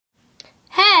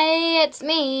it's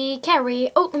me,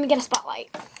 Carrie. Oh, let me get a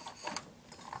spotlight.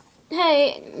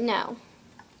 Hey, no.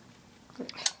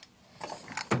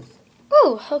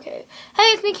 Ooh, okay. Hey,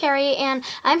 it's me, Carrie, and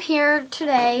I'm here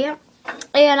today,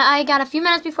 and I got a few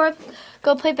minutes before I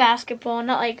go play basketball.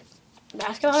 Not like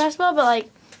basketball, but like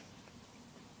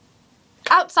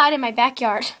outside in my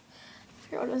backyard. I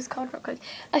forgot what it was called real quick.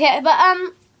 Okay, but,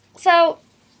 so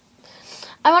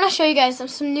I want to show you guys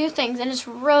some new things, and it's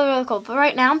really, really cool. But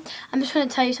right now, I'm just going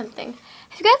to tell you something.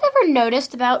 Have you guys ever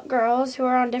noticed about girls who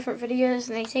are on different videos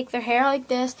and they take their hair like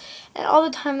this, and all the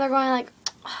time they're going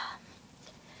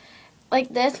like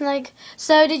this, and like,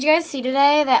 so did you guys see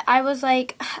today that I was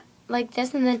like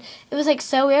this, and then it was like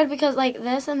so weird because like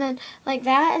this, and then like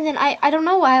that, and then I don't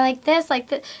know why, like this, like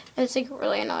that. It's like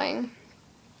really annoying.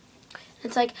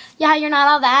 It's like, yeah, you're not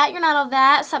all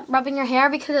that, stop rubbing your hair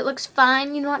because it looks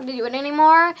fine, you don't have to do it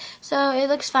anymore, so it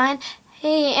looks fine.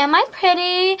 Hey, am I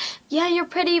pretty? Yeah, you're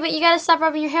pretty, but you gotta stop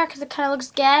rubbing your hair because it kind of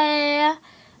looks gay.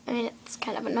 I mean, it's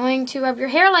kind of annoying to rub your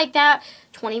hair like that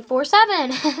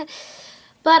 24/7.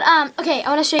 But, okay, I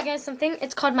want to show you guys something.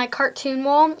 It's called my cartoon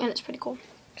wall, and it's pretty cool.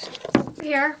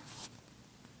 Here.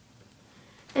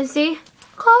 And see?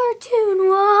 Cartoon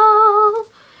wall.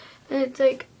 And it's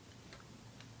like,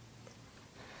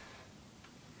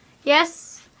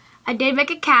 yes, I did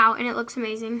make a cow, and it looks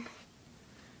amazing.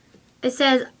 It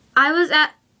says, I was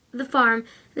at the farm.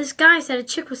 This guy said a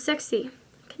chick was sexy.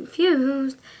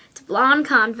 Confused. It's a blonde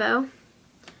convo.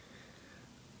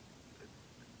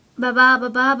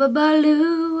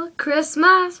 Ba-ba-ba-ba-ba-ba-loo,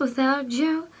 Christmas without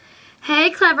you. Hey,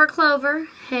 clever clover.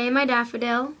 Hey, my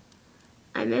daffodil.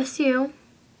 I miss you.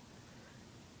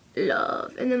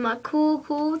 Love. And then my cool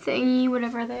thingy,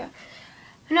 whatever they are.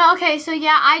 No, okay, so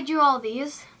yeah, I drew all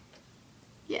these.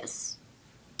 Yes.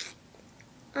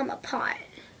 I'm a pot.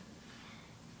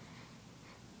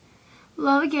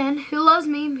 Love again. Who loves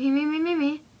me?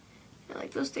 Me. I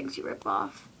like those things you rip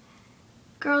off.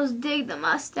 Girls dig the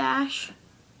mustache.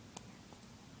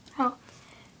 Oh.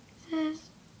 It says,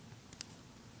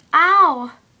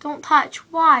 ow! Don't touch.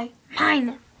 Why?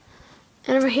 Mine.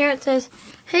 And over here it says,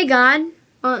 hey God.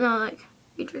 Well, no, like,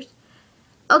 features.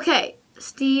 Okay,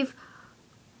 Steve.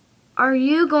 Are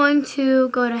you going to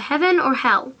go to heaven or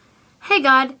hell? Hey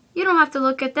God, you don't have to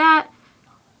look at that.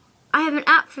 I have an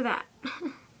app for that.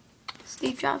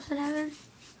 Steve Jobs in heaven.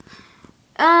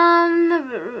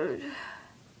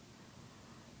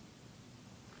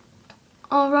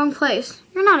 Oh, wrong place.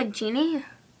 You're not a genie.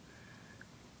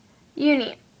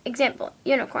 Uni. Example.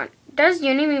 Unicorn. Does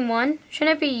uni mean one?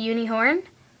 Shouldn't it be unihorn?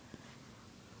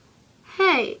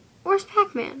 Hey, where's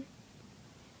Pac-Man?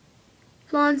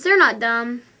 Blondes, they're not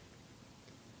dumb.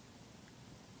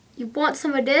 You want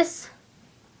some of this?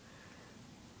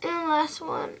 And last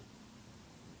one.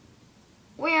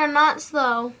 We are not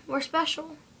slow. We're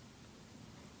special.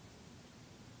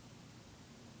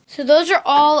 So those are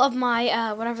all of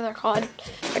my, whatever they're called,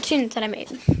 cartoons that I made.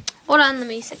 Hold on, let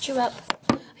me set you up.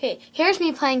 Okay, here's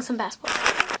me playing some basketball.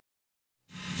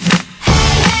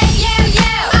 Hey, you,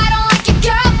 I don't like your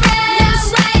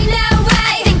girlfriend. No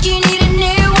way, think you need a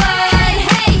new one.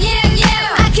 Hey, you,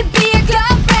 I could be your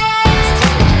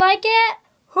girlfriend. Like it?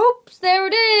 Oops, there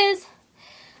it is.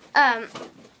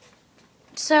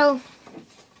 So,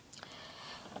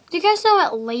 do you guys know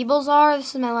what labels are?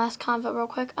 This is my last convo real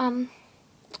quick.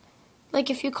 Like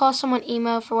if you call someone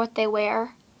emo for what they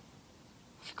wear.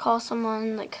 If you call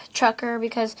someone like trucker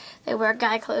because they wear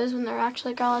guy clothes when they're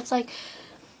actually a girl, it's like,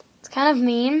 it's kind of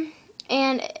mean.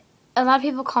 And a lot of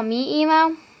people call me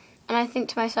emo, and I think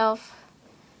to myself,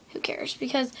 who cares?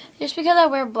 Because just because I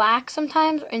wear black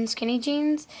sometimes in skinny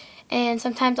jeans, and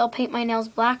sometimes I'll paint my nails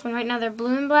black when right now they're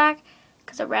blue and black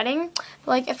because of Reading.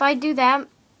 But like if I do that,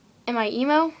 am I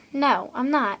emo? No, I'm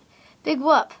not. Big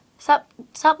whoop.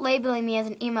 Stop labeling me as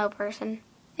an emo person.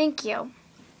 Thank you.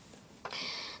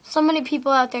 So many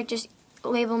people out there just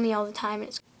label me all the time.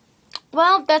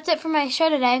 Well, that's it for my show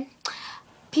today.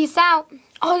 Peace out.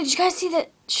 Oh, did you guys see the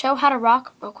show How to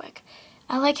Rock? Real quick.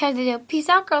 I like how they do. Peace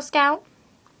out, Girl Scout.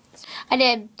 I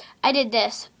did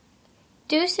this.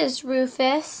 Deuces,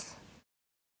 Rufus.